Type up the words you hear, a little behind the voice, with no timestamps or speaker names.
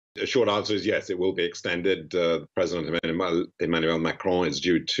The short answer is yes, it will be extended. President Emmanuel Macron is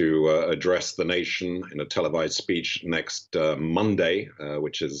due to address the nation in a televised speech next Monday,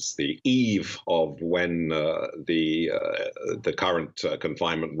 which is the eve of when the current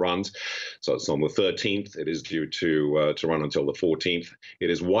confinement runs. So it's on the 13th. It is due to run until the 14th. It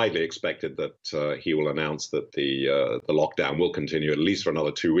is widely expected that he will announce that the lockdown will continue at least for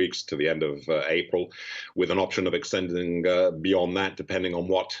another 2 weeks to the end of April, with an option of extending beyond that, depending on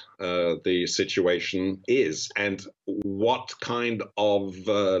what the situation is and what kind of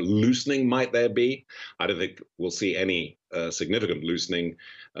loosening might there be. I don't think we'll see any significant loosening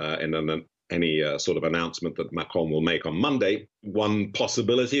in any sort of announcement that Macron will make on Monday. One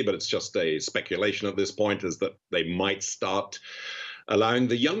possibility, but it's just a speculation at this point, is that they might start allowing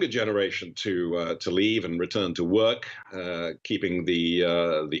the younger generation to leave and return to work, keeping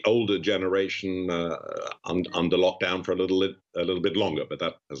the older generation under lockdown for a little bit longer. But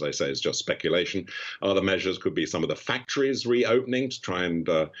that, as I say, is just speculation. Other measures could be some of the factories reopening to try and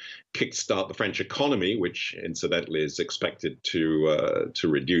kickstart the French economy, which incidentally is expected to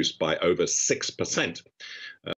reduce by over 6%.